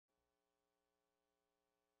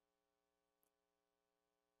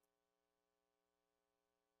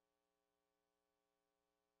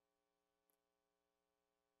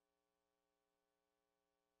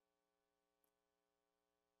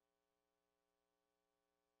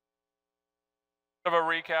Of a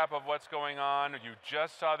recap of what's going on. You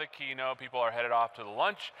just saw the keynote. People are headed off to the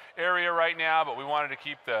lunch area right now, but we wanted to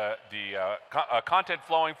keep the content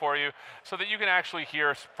flowing for you so that you can actually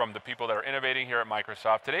hear from the people that are innovating here at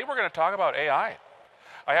Microsoft. Today we're going to talk about AI.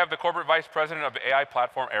 I have the Corporate Vice President of the AI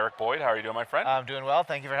Platform, Eric Boyd. How are you doing, my friend? I'm doing well.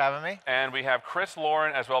 Thank you for having me. And we have Chris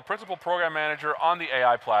Lauren as well, Principal Program Manager on the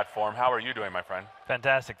AI Platform. How are you doing, my friend?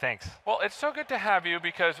 Fantastic, thanks. Well, it's so good to have you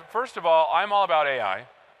because, first of all, I'm all about AI.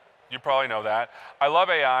 You probably know that. I love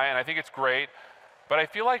AI and I think it's great, but I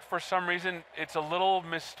feel like for some reason it's a little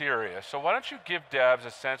mysterious. So why don't you give devs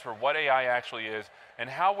a sense for what AI actually is and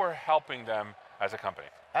how we're helping them as a company?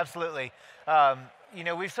 Absolutely.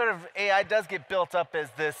 We've sort of, AI does get built up as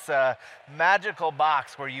this magical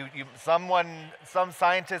box where some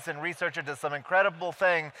scientist and researcher does some incredible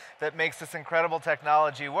thing that makes this incredible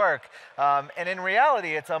technology work. And in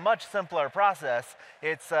reality, it's a much simpler process.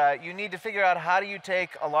 It's, you need to figure out how do you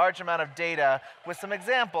take a large amount of data with some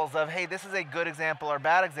examples of, hey, this is a good example or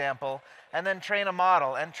bad example, and then train a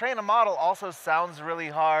model. And train a model also sounds really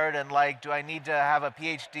hard and like, do I need to have a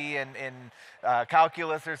PhD in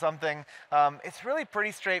calculus or something? It's really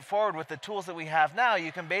pretty straightforward with the tools that we have now.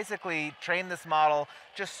 You can basically train this model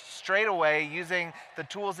just straight away using the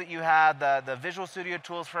tools that you had, the Visual Studio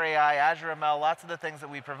tools for AI, Azure ML, lots of the things that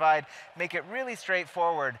we provide, make it really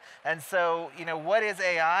straightforward. And so, what is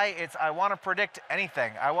AI? It's, I want to predict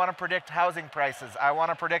anything. I want to predict housing prices. I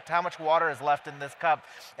want to predict how much water is left in this cup.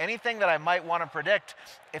 Anything that I might want to predict,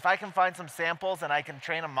 if I can find some samples and I can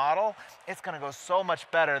train a model, it's going to go so much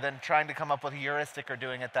better than trying to come up with a heuristic or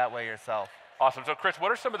doing it that way yourself. Awesome. So Chris,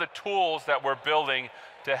 what are some of the tools that we're building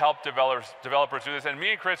to help developers do this? And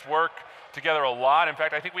me and Chris work together a lot. In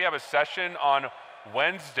fact, I think we have a session on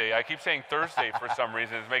Wednesday. I keep saying Thursday for some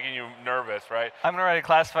reason. It's making you nervous, right? I'm going to write a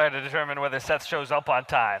classifier to determine whether Seth shows up on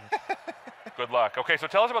time. Good luck. Okay, so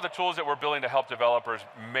tell us about the tools that we're building to help developers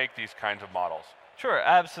make these kinds of models. Sure,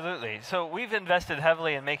 absolutely. So we've invested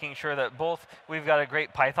heavily in making sure that we've got a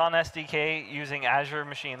great Python SDK using Azure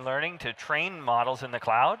Machine Learning to train models in the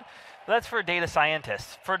cloud. That's for data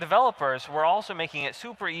scientists. For developers, we're also making it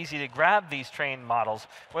super easy to grab these trained models,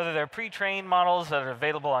 whether they're pre-trained models that are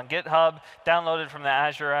available on GitHub, downloaded from the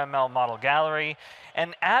Azure ML Model Gallery,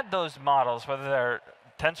 and add those models, whether they're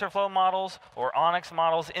TensorFlow models or Onyx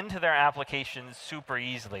models, into their applications super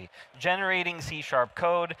easily, generating C#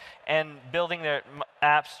 code and building their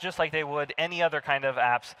apps just like they would any other kind of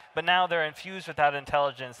apps, but now they're infused with that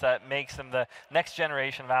intelligence that makes them the next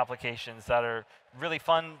generation of applications that are really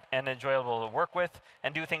fun and enjoyable to work with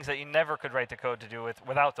and do things that you never could write the code to do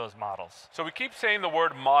without those models. So we keep saying the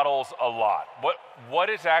word models a lot. What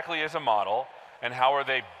exactly is a model and how are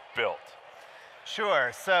they built?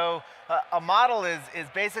 Sure. So a model is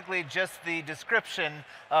basically just the description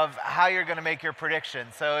of how you're going to make your prediction.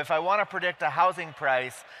 So if I want to predict a housing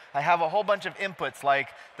price, I have a whole bunch of inputs like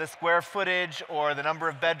the square footage or the number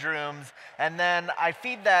of bedrooms, and then I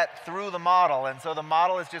feed that through the model. And so the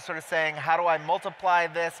model is just sort of saying, how do I multiply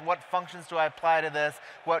this? What functions do I apply to this?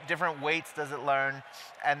 What different weights does it learn?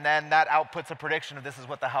 And then that outputs a prediction of this is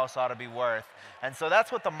what the house ought to be worth. And so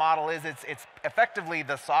that's what the model is. It's effectively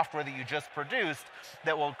the software that you just produced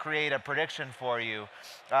that will create a prediction for you.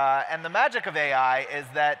 And the magic of AI is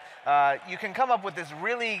that you can come up with this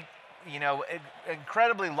really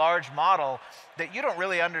incredibly large model that you don't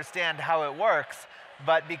really understand how it works.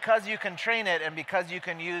 But because you can train it and because you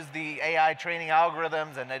can use the AI training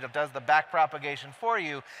algorithms and it does the back propagation for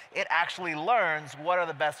you, it actually learns what are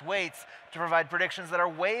the best weights to provide predictions that are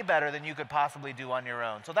way better than you could possibly do on your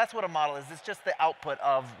own. So that's what a model is. It's just the output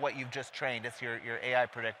of what you've just trained. It's your AI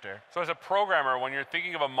predictor. So as a programmer, when you're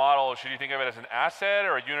thinking of a model, should you think of it as an asset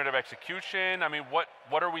or a unit of execution? I mean,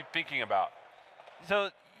 what are we thinking about? So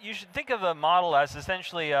you should think of a model as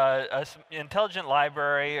essentially an intelligent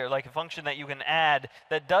library or like a function that you can add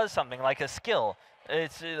that does something like a skill.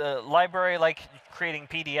 It's a library like creating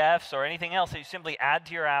PDFs or anything else that you simply add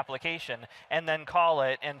to your application and then call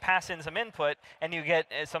it and pass in some input and you get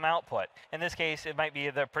some output. In this case, it might be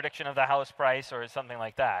the prediction of the house price or something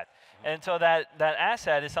like that. And so that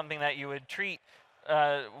asset is something that you would treat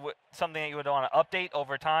something that you would want to update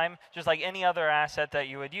over time, just like any other asset that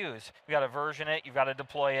you would use. You've got to version it, you've got to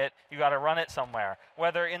deploy it, you've got to run it somewhere,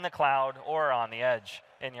 whether in the cloud or on the edge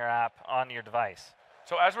in your app, on your device.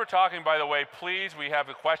 So as we're talking, by the way, please, we have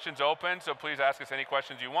the questions open, so please ask us any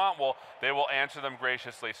questions you want. They will answer them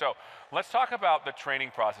graciously. So let's talk about the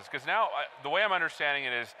training process, because now the way I'm understanding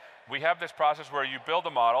it is we have this process where you build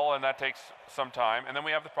a model, and that takes some time, and then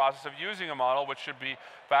we have the process of using a model, which should be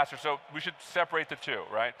faster. So we should separate the two,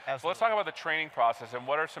 right? Absolutely. So let's talk about the training process, and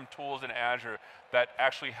what are some tools in Azure that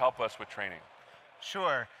actually help us with training?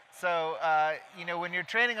 Sure. So, when you're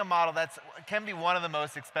training a model, can be one of the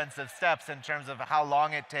most expensive steps in terms of how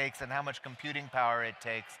long it takes and how much computing power it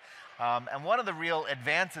takes. And one of the real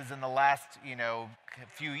advances in the last,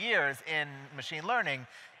 few years in machine learning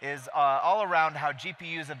is all around how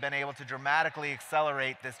GPUs have been able to dramatically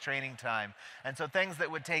accelerate this training time. And so things that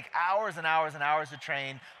would take hours and hours and hours to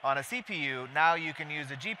train on a CPU, now you can use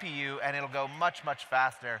a GPU and it'll go much, much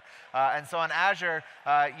faster. And so on Azure,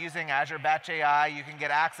 using Azure Batch AI, you can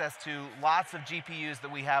get access to lots of GPUs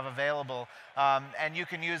that we have available. And you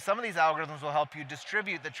can use, some of these algorithms will help you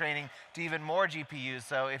distribute the training to even more GPUs.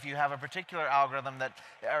 So if you have a particular algorithm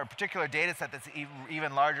or a particular data set that's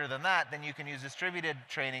even larger than that, then you can use distributed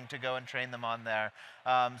training to go and train them on there.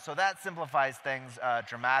 So that simplifies things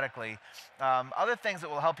dramatically. Other things that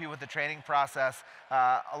will help you with the training process,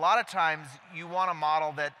 a lot of times you want a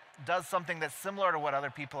model that does something that's similar to what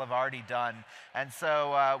other people have already done. And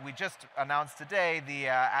so we just announced today the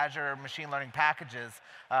Azure machine learning packages,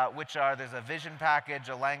 there's a vision package,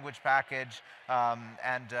 a language package,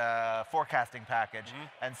 and a forecasting package.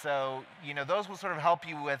 And so, those will sort of help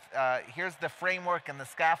you with, here's the framework and the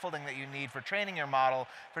scaffolding that you need for training your model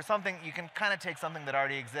for something. You can kind of take something that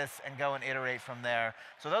already exists and go and iterate from there.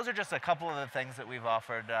 So those are just a couple of the things that we've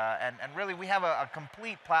offered. And really, we have a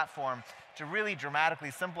complete platform to really dramatically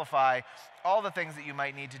simplify all the things that you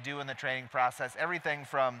might need to do in the training process. Everything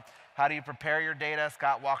from how do you prepare your data?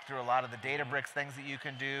 Scott walked through a lot of the Databricks things that you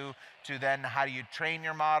can do, to then how do you train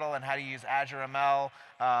your model and how do you use Azure ML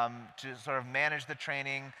to sort of manage the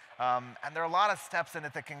training. And there are a lot of steps in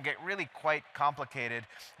it that can get really quite complicated.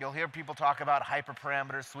 You'll hear people talk about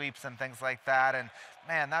hyperparameter sweeps and things like that, and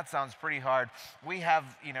man, that sounds pretty hard. We have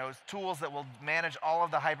tools that will manage all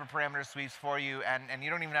of the hyperparameter sweeps for you, and you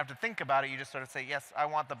don't even have to think about it. You just sort of say, yes, I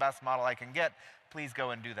want the best model I can get. Please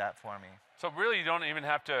go and do that for me. So really, you don't even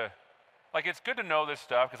have to, it's good to know this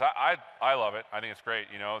stuff, because I love it. I think it's great,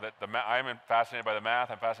 that I'm fascinated by the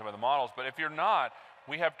math, I'm fascinated by the models, but if you're not,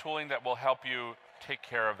 we have tooling that will help you take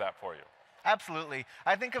care of that for you. Absolutely.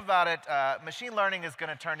 I think about it, machine learning is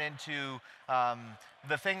going to turn into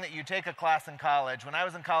the thing that you take a class in college. When I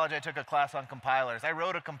was in college, I took a class on compilers. I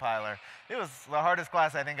wrote a compiler. It was the hardest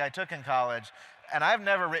class I think I took in college. And I've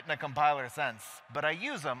never written a compiler since, but I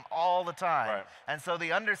use them all the time. Right. And so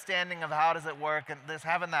the understanding of how does it work and this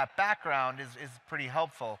having that background is pretty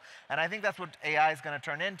helpful. And I think that's what AI is going to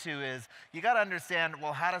turn into is you got to understand,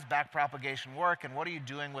 well, how does backpropagation work and what are you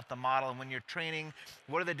doing with the model? And when you're training,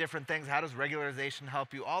 what are the different things? How does regularization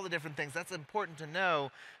help you? All the different things. That's important to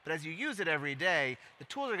know. But as you use it every day, the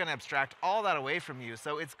tools are going to abstract all that away from you.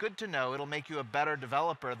 So it's good to know. It'll make you a better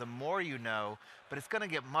developer the more you know. But it's going to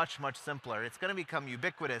get much, much simpler. It's going to become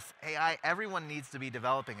ubiquitous. AI, everyone needs to be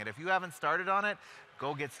developing it. If you haven't started on it,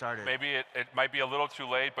 go get started. Maybe it might be a little too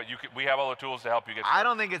late, but we have all the tools to help you get started. I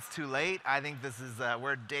don't think it's too late. I think this is,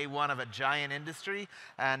 we're day one of a giant industry,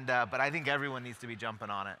 but I think everyone needs to be jumping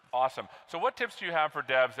on it. Awesome. So what tips do you have for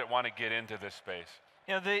devs that want to get into this space?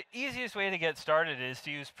 The easiest way to get started is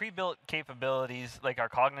to use pre-built capabilities like our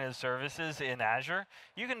cognitive services in Azure.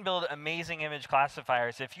 You can build amazing image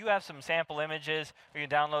classifiers. If you have some sample images, or you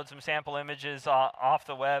can download some sample images off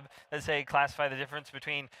the web that say classify the difference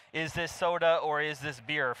between is this soda or is this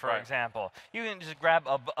beer, for example. You can just grab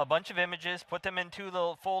a bunch of images, put them in 2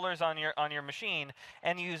 little folders on your machine,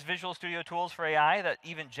 and use Visual Studio Tools for AI that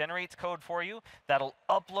even generates code for you. That'll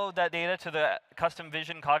upload that data to the custom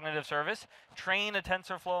vision cognitive service, train a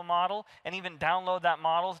TensorFlow model, and even download that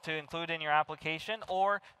model to include in your application,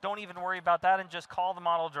 or don't even worry about that and just call the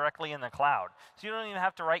model directly in the cloud. So you don't even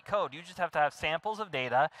have to write code. You just have to have samples of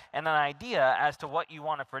data and an idea as to what you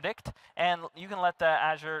want to predict, and you can let the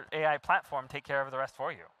Azure AI platform take care of the rest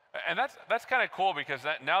for you. And that's kind of cool, because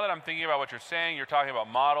now that I'm thinking about what you're saying, you're talking about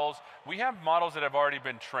models. We have models that have already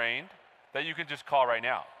been trained that you can just call right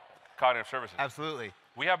now, cognitive services. Absolutely.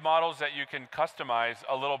 We have models that you can customize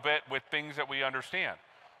a little bit with things that we understand.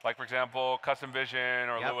 Like, for example, Custom Vision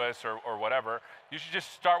or Lewis or whatever. You should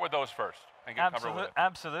just start with those first and get comfortable with them.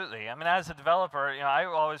 Absolutely. I mean, as a developer, I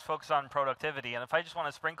always focus on productivity. And if I just want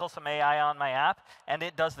to sprinkle some AI on my app and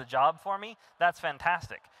it does the job for me, that's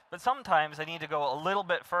fantastic. But sometimes I need to go a little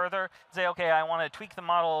bit further, say, okay, I want to tweak the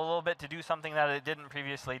model a little bit to do something that it didn't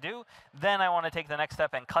previously do. Then I want to take the next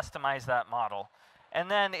step and customize that model. And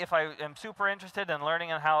then if I am super interested in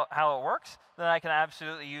learning on how it works, then I can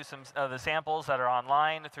absolutely use some of the samples that are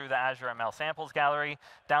online through the Azure ML Samples Gallery,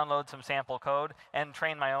 download some sample code, and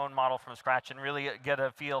train my own model from scratch and really get a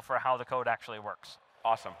feel for how the code actually works.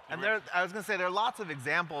 Awesome. And I was going to say, there are lots of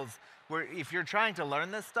examples where if you're trying to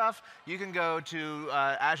learn this stuff, you can go to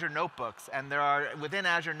Azure Notebooks, and within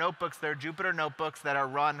Azure Notebooks, there are Jupyter Notebooks that are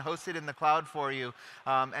hosted in the cloud for you.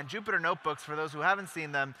 And Jupyter Notebooks, for those who haven't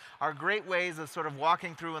seen them, are great ways of sort of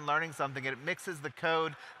walking through and learning something. It mixes the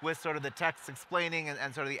code with sort of the text explaining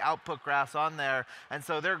and sort of the output graphs on there. And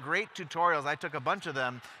so they're great tutorials. I took a bunch of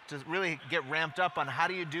them to really get ramped up on how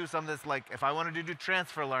do you do some of this, like if I wanted to do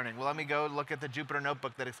transfer learning, well, let me go look at the Jupyter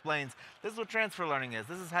Notebook that explains, this is what transfer learning is,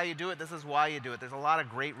 this is how you do it, this is why you do it. There's a lot of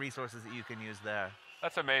great resources that you can use there.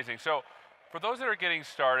 That's amazing. So for those that are getting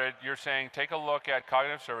started, you're saying take a look at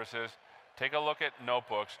cognitive services, take a look at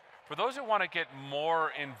notebooks. For those that want to get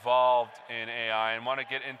more involved in AI and want to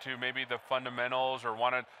get into maybe the fundamentals or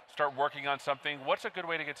want to start working on something, what's a good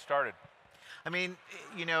way to get started? I mean,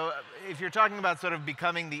 you know, if you're talking about sort of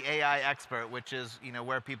becoming the AI expert, which is, you know,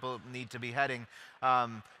 where people need to be heading,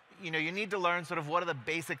 you know, you need to learn sort of what are the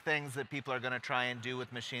basic things that people are going to try and do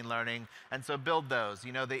with machine learning, and so build those.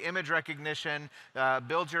 You know, the image recognition,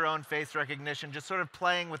 build your own face recognition, just sort of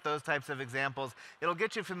playing with those types of examples. It'll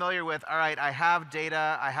get you familiar with, all right, I have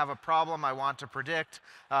data, I have a problem I want to predict,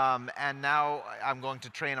 and now I'm going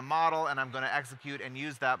to train a model, and I'm going to execute and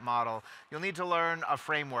use that model. You'll need to learn a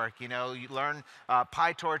framework. You know, you learn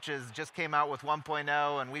PyTorch just came out with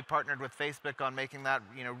 1.0, and we partnered with Facebook on making that,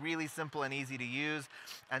 you know, really simple and easy to use.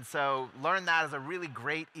 And so learn that as a really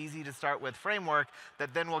great, easy to start with framework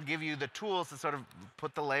that then will give you the tools to sort of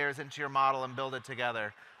put the layers into your model and build it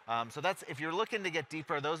together. So that's, if you're looking to get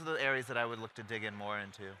deeper, those are the areas that I would look to dig in more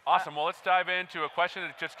into. Awesome. Well, let's dive into a question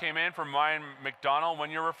that just came in from Ryan McDonald.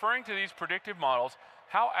 When you're referring to these predictive models,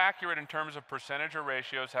 how accurate in terms of percentage or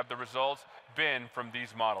ratios have the results been from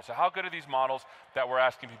these models? So how good are these models that we're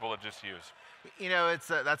asking people to just use? You know,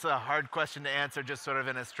 that's a hard question to answer just sort of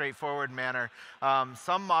in a straightforward manner.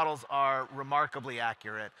 Some models are remarkably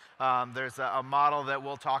accurate. There's a model that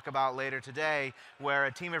we'll talk about later today where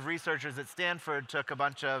a team of researchers at Stanford took a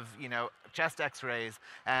bunch of, you know, chest x-rays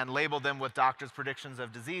and labeled them with doctors' predictions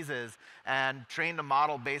of diseases and trained a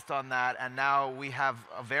model based on that, and now we have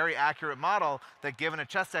a very accurate model that, given a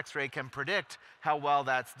chest x-ray, can predict how well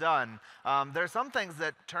that's done. There are some things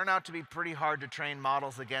that turn out to be pretty hard to train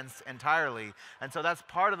models against entirely, and so that's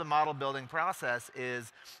part of the model building process,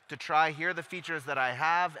 is to try, here are the features that I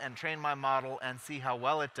have, and train my model and see how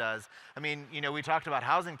well it does. I mean, you know, we talked about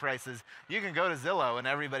housing prices. You can go to Zillow, and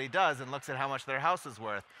everybody does, and looks at how much their house is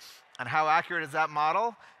worth. And how accurate is that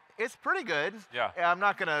model? It's pretty good. Yeah. I'm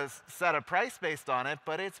not going to set a price based on it,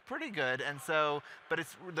 but it's pretty good. And so, but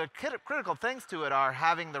it's the critical things to it are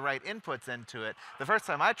having the right inputs into it. The first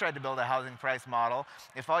time I tried to build a housing price model,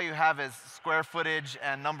 if all you have is square footage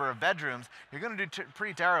and number of bedrooms, you're going to do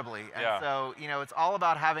pretty terribly. And so, you know, it's all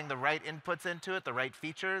about having the right inputs into it, the right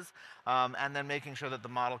features, and then making sure that the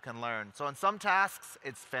model can learn. So on some tasks,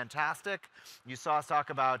 it's fantastic. You saw us talk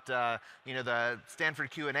about, you know, the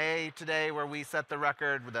Stanford Q&A today, where we set the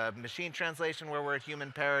record, with the machine translation where we're at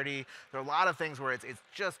human parity. There are a lot of things where it's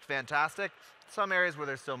just fantastic. Some areas where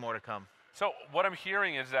there's still more to come. So what I'm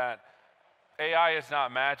hearing is that AI is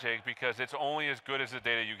not magic because it's only as good as the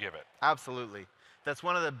data you give it. Absolutely. That's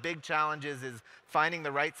one of the big challenges, is finding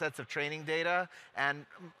the right sets of training data, and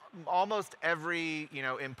almost every, you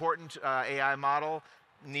know, important AI model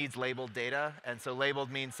needs labeled data. And so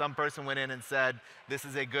labeled means some person went in and said, this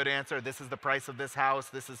is a good answer, this is the price of this house,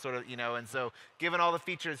 this is sort of, you know, and so given all the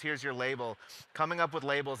features, here's your label. Coming up with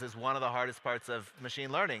labels is one of the hardest parts of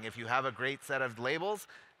machine learning. If you have a great set of labels,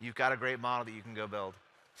 you've got a great model that you can go build.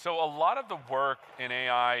 So a lot of the work in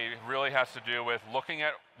AI really has to do with looking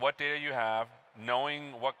at what data you have,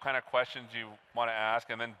 knowing what kind of questions you want to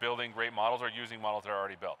ask, and then building great models or using models that are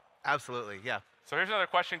already built. Absolutely, yeah. So here's another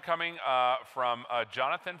question coming from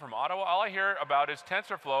Jonathan from Ottawa. All I hear about is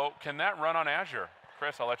TensorFlow. Can that run on Azure?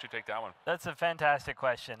 Chris, I'll let you take that one. That's a fantastic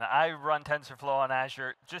question. I run TensorFlow on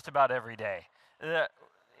Azure just about every day.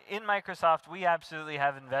 In Microsoft, we absolutely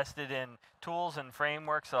have invested in tools and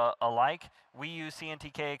frameworks alike. We use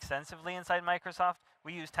CNTK extensively inside Microsoft.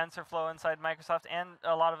 We use TensorFlow inside Microsoft, and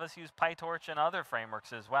a lot of us use PyTorch and other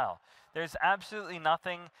frameworks as well. There's absolutely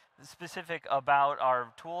nothing specific about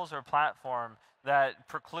our tools or platform that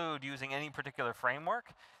preclude using any particular framework.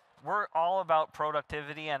 We're all about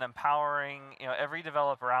productivity and empowering, you know, every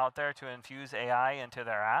developer out there to infuse AI into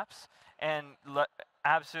their apps, and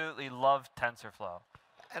absolutely love TensorFlow.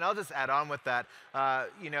 And I'll just add on with that.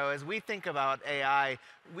 As we think about AI,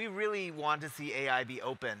 we really want to see AI be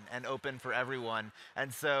open and open for everyone.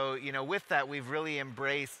 And so, with that, we've really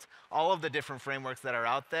embraced all of the different frameworks that are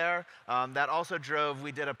out there. That also drove,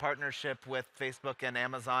 we did a partnership with Facebook and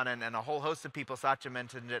Amazon and a whole host of people, Satya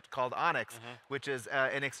mentioned it, called Onyx, which is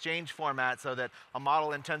an exchange format so that a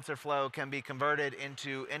model in TensorFlow can be converted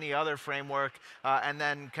into any other framework and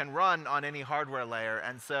then can run on any hardware layer.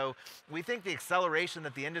 And so we think the acceleration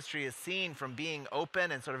that the industry has seen from being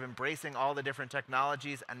open and sort of embracing all the different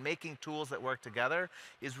technologies and making tools that work together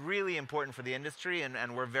is really important for the industry,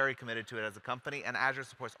 and we're very committed to it as a company, and Azure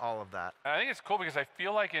supports all of that. I think it's cool because I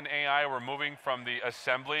feel like in AI we're moving from the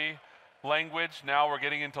assembly language, now we're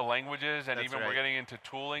getting into languages, and That's we're right. getting into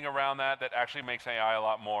tooling around that actually makes AI a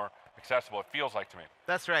lot more accessible, it feels like to me.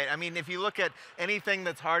 That's right. I mean, if you look at anything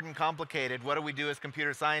that's hard and complicated, what do we do as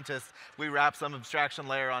computer scientists? We wrap some abstraction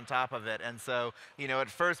layer on top of it. And so, at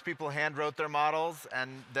first people hand wrote their models, and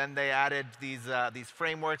then they added these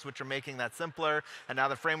frameworks which are making that simpler. And now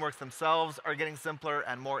the frameworks themselves are getting simpler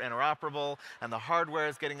and more interoperable, and the hardware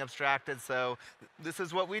is getting abstracted. So this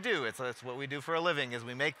is what we do. It's what we do for a living, is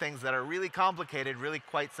we make things that are really complicated, really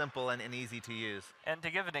quite simple and easy to use. And to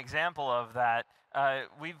give an example of that,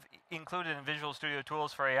 we've included in Visual Studio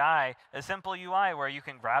Tools for AI a simple UI where you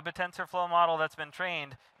can grab a TensorFlow model that's been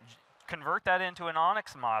trained, convert that into an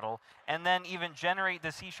Onyx model, and then even generate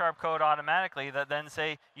the C# code automatically that then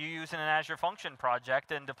say you use in an Azure Function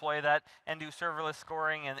project and deploy that and do serverless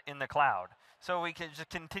scoring in the cloud. So we can just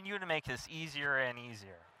continue to make this easier and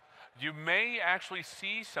easier. You may actually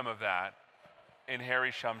see some of that in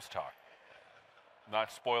Harry Shum's talk.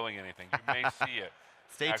 Not spoiling anything, you may see it.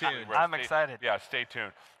 Stay tuned. I'm excited. Yeah, stay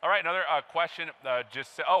tuned. All right, another question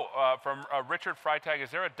from Richard Freitag.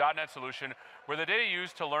 Is there a .NET solution where the data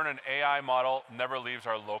used to learn an AI model never leaves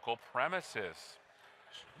our local premises?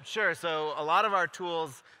 Sure. So a lot of our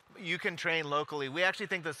tools you can train locally. We actually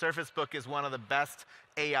think the Surface Book is one of the best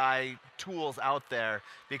AI tools out there,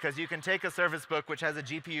 because you can take a Surface Book which has a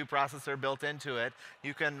GPU processor built into it.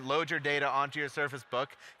 You can load your data onto your Surface Book.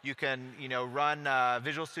 You can run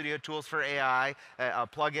Visual Studio Tools for AI, a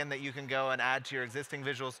plugin that you can go and add to your existing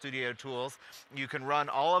Visual Studio tools. You can run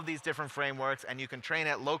all of these different frameworks, and you can train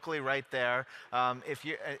it locally right there. If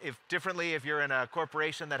you're in a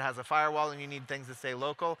corporation that has a firewall and you need things to stay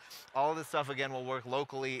local, all of this stuff again will work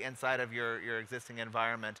locally inside of your existing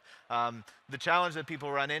environment. The challenge that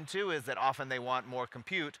people run into is that often they want more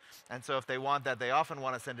compute, and so if they want that, they often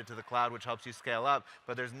want to send it to the cloud, which helps you scale up,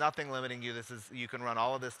 but there's nothing limiting you. You can run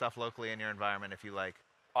all of this stuff locally in your environment if you like.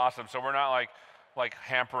 Awesome, so we're not like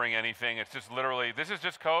hampering anything, it's just literally, this is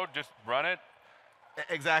just code, just run it.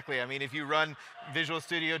 Exactly. I mean, if you run Visual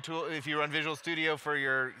Studio for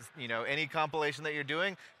your, any compilation that you're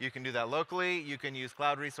doing, you can do that locally. You can use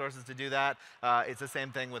cloud resources to do that. It's the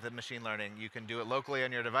same thing with machine learning. You can do it locally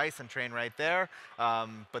on your device and train right there.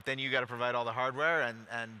 But then you got to provide all the hardware,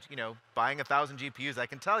 and buying 1,000 GPUs, I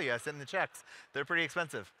can tell you, I sent in the checks. They're pretty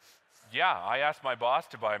expensive. Yeah, I asked my boss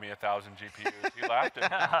to buy me 1,000 GPUs. He laughed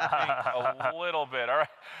at me a little bit. All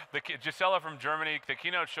right, Gisela from Germany, the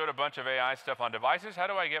keynote showed a bunch of AI stuff on devices. How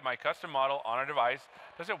do I get my custom model on a device?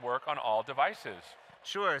 Does it work on all devices?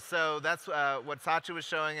 Sure. So that's what Satya was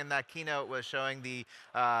showing in that keynote, was showing the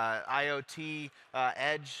IoT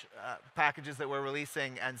edge packages that we're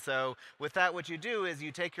releasing. And so with that, what you do is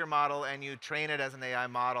you take your model and you train it as an AI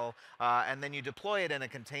model, and then you deploy it in a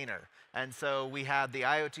container. And so we have the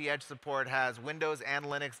IoT edge support, has Windows and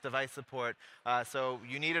Linux device support. So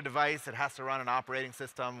you need a device that has to run an operating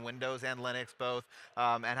system, Windows and Linux both,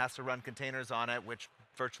 and has to run containers on it, which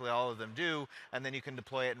virtually all of them do, and then you can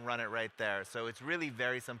deploy it and run it right there. So it's really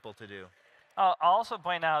very simple to do. I'll also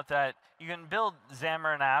point out that you can build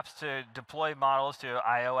Xamarin apps to deploy models to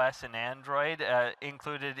iOS and Android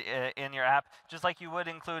included in your app, just like you would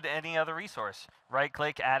include any other resource.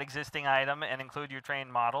 Right-click, add existing item, and include your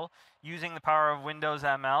trained model. Using the power of Windows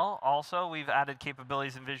ML, also, we've added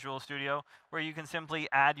capabilities in Visual Studio where you can simply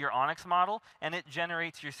add your Onyx model, and it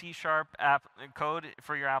generates your C# app code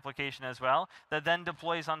for your application as well, that then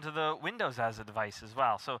deploys onto the Windows as a device as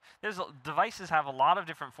well. So devices have a lot of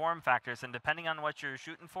different form factors, and depending on what you're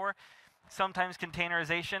shooting for, sometimes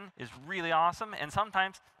containerization is really awesome, and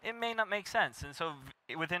sometimes it may not make sense. And so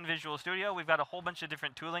within Visual Studio, we've got a whole bunch of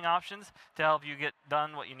different tooling options to help you get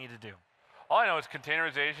done what you need to do. All I know is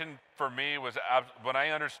containerization for me was, when I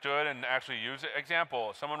understood and actually used it.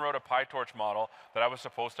 Example, someone wrote a PyTorch model that I was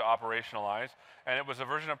supposed to operationalize, and it was a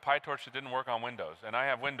version of PyTorch that didn't work on Windows, and I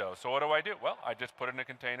have Windows. So what do? Well, I just put it in a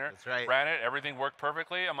container, That's right. ran it, everything worked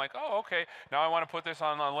perfectly. I'm like, oh, okay, now I want to put this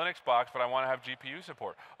on a Linux box, but I want to have GPU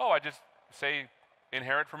support. Oh, I just say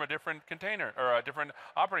inherit from a different container or a different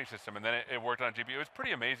operating system, and then it worked on a GPU. It's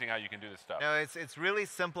pretty amazing how you can do this stuff. No, it's really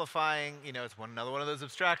simplifying. It's another one of those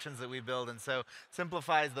abstractions that we build, and so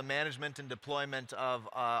simplifies the management and deployment of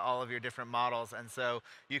all of your different models. And so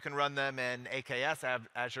you can run them in AKS,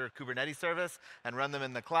 Azure Kubernetes Service, and run them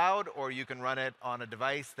in the cloud, or you can run it on a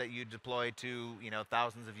device that you deploy to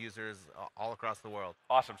thousands of users all across the world.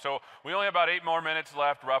 Awesome. So we only have about 8 more minutes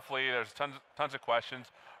left, roughly. There's tons of questions.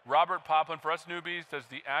 Robert Poplin, for us newbies, does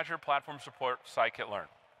the Azure platform support scikit-learn?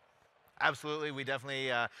 Absolutely, we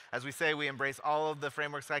definitely, as we say, we embrace all of the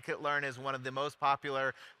frameworks. Scikit-learn is one of the most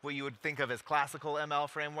popular, what you would think of as classical ML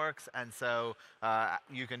frameworks, and so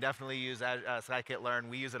you can definitely use scikit-learn.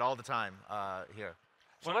 We use it all the time here.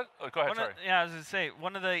 So go ahead, sorry. Yeah, I was going to say,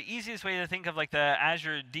 one of the easiest ways to think of like the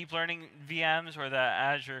Azure deep learning VMs or the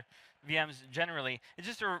Azure VMs generally, it's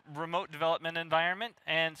just a remote development environment,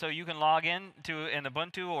 and so you can log in to an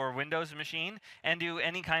Ubuntu or Windows machine and do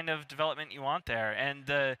any kind of development you want there. And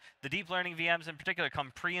the deep learning VMs in particular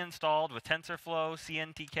come pre-installed with TensorFlow,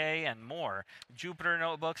 CNTK, and more. Jupyter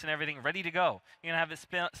notebooks and everything ready to go. You're going to have it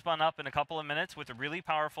spun up in a couple of minutes with a really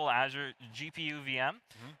powerful Azure GPU VM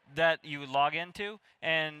that you log into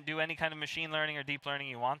and do any kind of machine learning or deep learning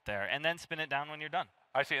you want there, and then spin it down when you're done.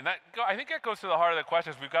 I see, and I think that goes to the heart of the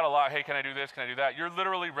questions. We've got a lot, hey, can I do this, can I do that? You're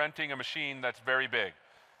literally renting a machine that's very big,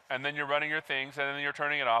 and then you're running your things, and then you're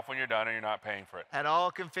turning it off when you're done, and you're not paying for it. And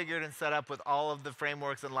all configured and set up with all of the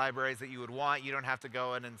frameworks and libraries that you would want. You don't have to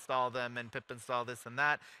go and install them and pip install this and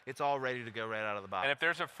that. It's all ready to go right out of the box. And if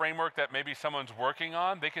there's a framework that maybe someone's working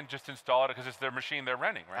on, they can just install it because it's their machine they're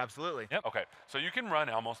renting, right? Absolutely. Yep. Okay, so you can run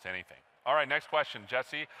almost anything. All right, next question,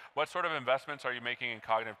 Jesse. What sort of investments are you making in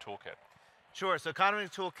Cognitive Toolkit? Sure. So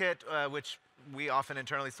Cognitive Toolkit, which we often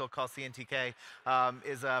internally still call CNTK,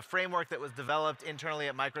 is a framework that was developed internally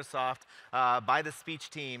at Microsoft by the speech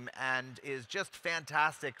team and is just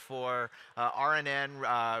fantastic for RNN,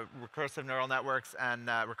 recursive neural networks, and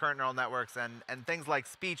recurrent neural networks, and things like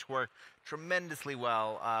speech work tremendously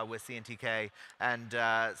well with CNTK, and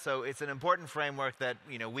so it's an important framework that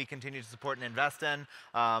we continue to support and invest in.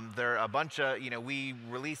 There are a bunch of we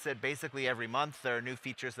release it basically every month. There are new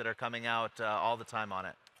features that are coming out all the time on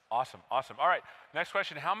it. Awesome, awesome. All right, next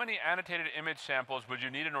question. How many annotated image samples would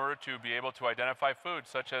you need in order to be able to identify foods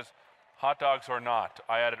such as hot dogs or not?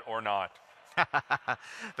 I added or not.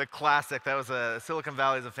 The classic. That was Silicon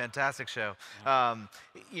Valley is a fantastic show.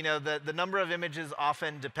 The number of images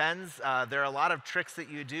often depends. There are a lot of tricks that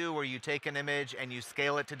you do where you take an image and you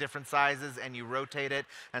scale it to different sizes and you rotate it.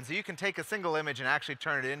 And so you can take a single image and actually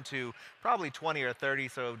turn it into probably 20 or 30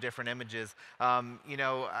 so different images. Of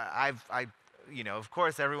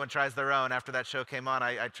course, everyone tries their own. After that show came on,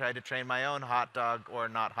 I tried to train my own hot dog or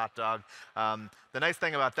not hot dog. The nice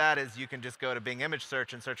thing about that is you can just go to Bing Image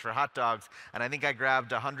Search and search for hot dogs. And I think I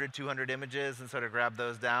grabbed 100, 200 images and sort of grabbed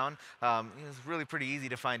those down. It's really pretty easy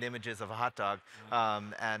to find images of a hot dog,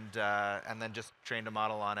 and then just trained a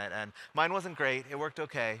model on it. And mine wasn't great. It worked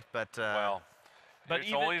okay, but well. But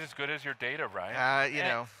it's always as good as your data, right?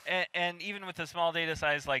 And even with a small data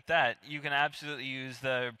size like that, you can absolutely use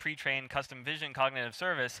the pre-trained custom vision cognitive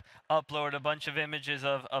service, upload a bunch of images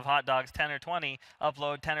of hot dogs, 10 or 20,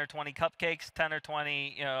 upload 10 or 20 cupcakes, 10 or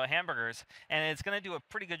 20 hamburgers, and it's going to do a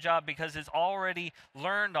pretty good job because it's already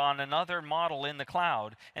learned on another model in the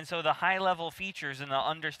cloud. And so the high-level features and the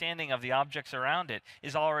understanding of the objects around it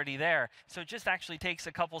is already there. So it just actually takes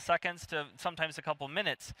a couple seconds to sometimes a couple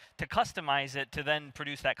minutes to customize it to then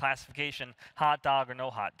produce that classification, hot dog or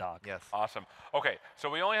no hot dog. Yes. Awesome. Okay,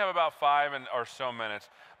 so we only have about 5 or so minutes.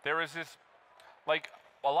 There is this, like,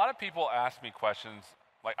 a lot of people ask me questions,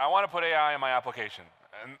 like, I want to put AI in my application,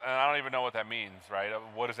 and I don't even know what that means, right?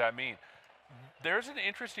 What does that mean? There's an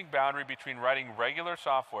interesting boundary between writing regular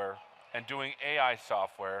software and doing AI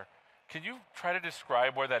software. Can you try to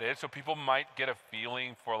describe where that is so people might get a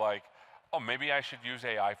feeling for like, oh, maybe I should use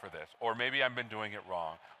AI for this, or maybe I've been doing it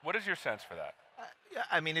wrong. What is your sense for that?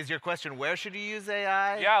 I mean, is your question where should you use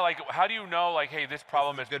AI? Yeah, like how do you know, like, hey, this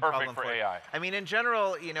problem is perfect for AI? I mean, in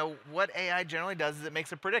general, what AI generally does is it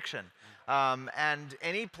makes a prediction. And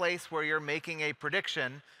any place where you're making a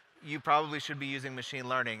prediction, you probably should be using machine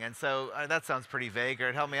learning. And so that sounds pretty vague,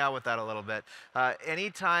 or help me out with that a little bit.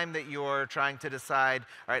 Anytime that you're trying to decide,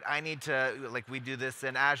 all right, I need to, like we do this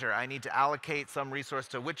in Azure, I need to allocate some resource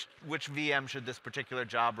to which VM should this particular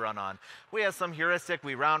job run on. We have some heuristic,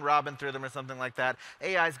 we round robin through them or something like that.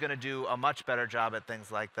 AI is going to do a much better job at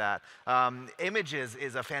things like that. Images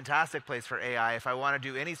is a fantastic place for AI. If I want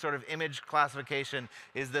to do any sort of image classification,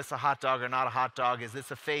 is this a hot dog or not a hot dog? Is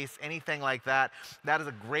this a face? Anything like that. That is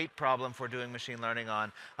a great problem for doing machine learning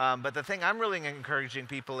on. But the thing I'm really encouraging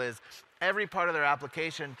people is every part of their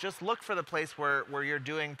application, just look for the place where you're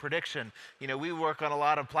doing prediction. We work on a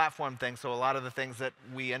lot of platform things, so a lot of the things that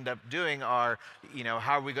we end up doing are,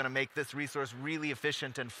 how are we going to make this resource really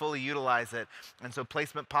efficient and fully utilize it? And so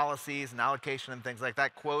placement policies and allocation and things like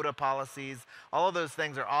that, quota policies, all of those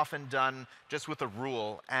things are often done just with a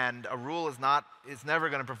rule, and a rule is never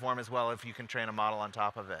going to perform as well if you can train a model on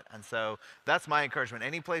top of it. And so that's my encouragement.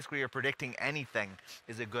 Any place where you're predicting anything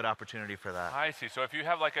is a good opportunity for that. I see. So if you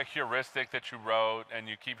have like a heuristic that you wrote and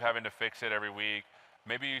you keep having to fix it every week,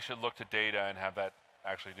 maybe you should look to data and have that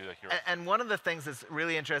actually do the heuristic. And one of the things that's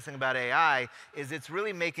really interesting about AI is it's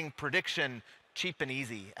really making prediction cheap and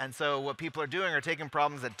easy. And so what people are doing are taking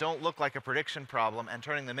problems that don't look like a prediction problem and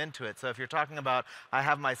turning them into it. So if you're talking about, I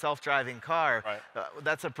have my self-driving car, right.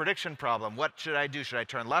 That's a prediction problem. What should I do? Should I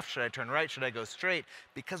turn left? Should I turn right? Should I go straight?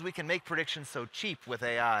 Because we can make predictions so cheap with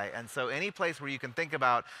AI. And so any place where you can think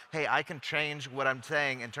about, hey, I can change what I'm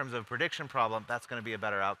saying in terms of a prediction problem, that's going to be a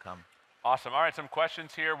better outcome. Awesome. All right, some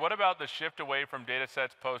questions here. What about the shift away from data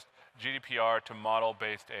sets post GDPR to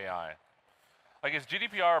model-based AI? Like, is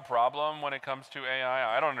GDPR a problem when it comes to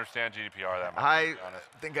AI? I don't understand GDPR that much, I to be honest.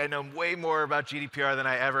 think I know way more about GDPR than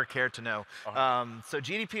I ever care to know. So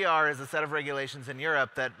GDPR is a set of regulations in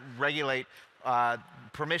Europe that regulate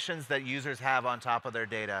permissions that users have on top of their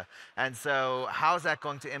data. And so how is that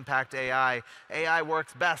going to impact AI? AI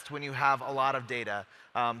works best when you have a lot of data.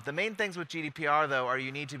 The main things with GDPR, though, are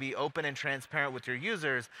you need to be open and transparent with your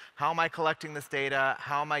users. How am I collecting this data?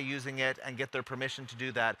 How am I using it? And get their permission to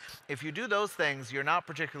do that. If you do those things, you're not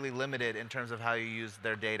particularly limited in terms of how you use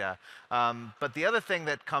their data. But the other thing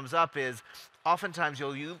that comes up is oftentimes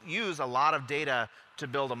you'll use a lot of data to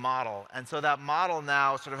build a model. And so that model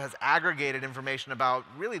now sort of has aggregated information about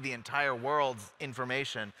really the entire world's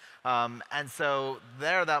information. And so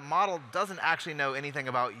that model doesn't actually know anything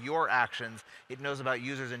about your actions. It knows about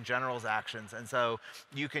users in general's actions. And so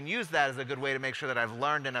you can use that as a good way to make sure that I've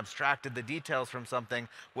learned and abstracted the details from something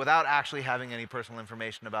without actually having any personal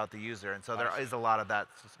information about the user. And so there is a lot of that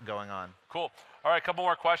going on. Cool. All right, a couple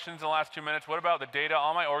more questions in the last 2 minutes. What about the data?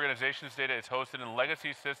 All my organization's data is hosted in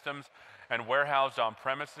legacy systems and warehoused on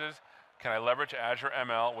premises. Can I leverage Azure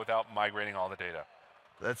ML without migrating all the data?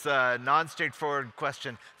 That's a non-straightforward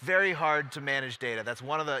question. Very hard to manage data. That's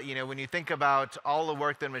one of the, when you think about all the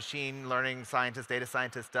work that machine learning scientists, data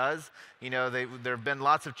scientists does, there have been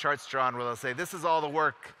lots of charts drawn where they'll say, this is all the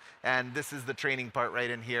work, and this is the training part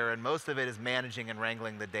right in here, and most of it is managing and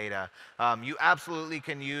wrangling the data. You absolutely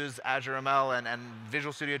can use Azure ML and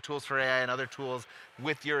Visual Studio Tools for AI and other tools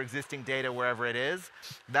with your existing data wherever it is.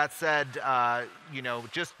 That said,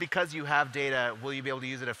 just because you have data, will you be able to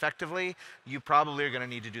use it effectively? You probably are going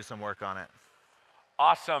to need to do some work on it.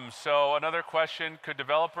 Awesome. So another question, could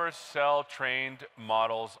developers sell trained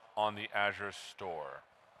models on the Azure store?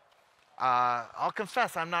 I'll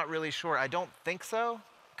confess, I'm not really sure. I don't think so.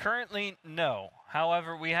 Currently, no.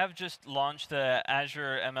 However, we have just launched the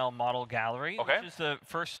Azure ML Model Gallery, which is the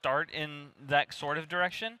first start in that sort of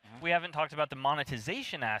direction. We haven't talked about the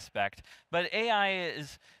monetization aspect, but AI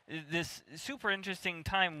is this super interesting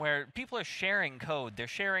time where people are sharing code. They're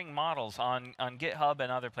sharing models on GitHub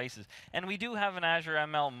and other places. And we do have an Azure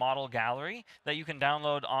ML Model Gallery that you can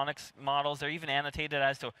download Onyx models. They're even annotated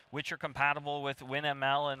as to which are compatible with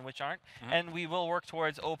WinML and which aren't. And we will work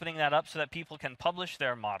towards opening that up so that people can publish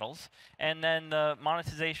their models. And then the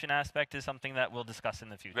monetization aspect is something that we'll discuss in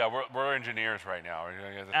the future. Yeah, we're engineers right now.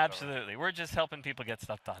 Absolutely. We're just helping people get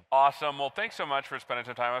stuff done. Awesome. Well, thanks so much for spending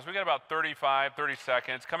some time with us. We got about 30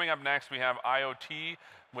 seconds. Coming up next, we have IoT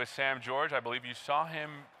with Sam George. I believe you saw him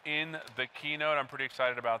in the keynote. I'm pretty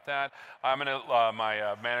excited about that.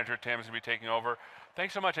 My manager, Tim, is going to be taking over.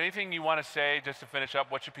 Thanks so much. Anything you want to say just to finish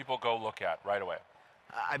up? What should people go look at right away?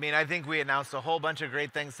 I think we announced a whole bunch of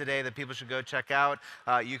great things today that people should go check out.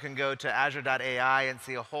 You can go to azure.ai and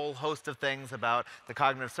see a whole host of things about the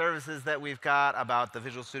cognitive services that we've got, about the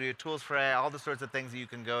Visual Studio Tools for AI, all the sorts of things that you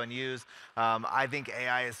can go and use. I think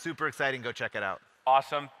AI is super exciting. Go check it out.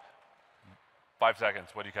 Awesome. 5 seconds.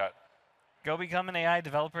 What do you got? Go become an AI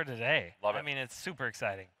developer today. Love it. I mean, it's super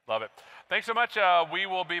exciting. Love it. Thanks so much. We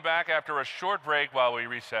will be back after a short break while we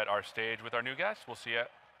reset our stage with our new guests. We'll see you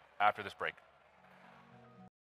after this break.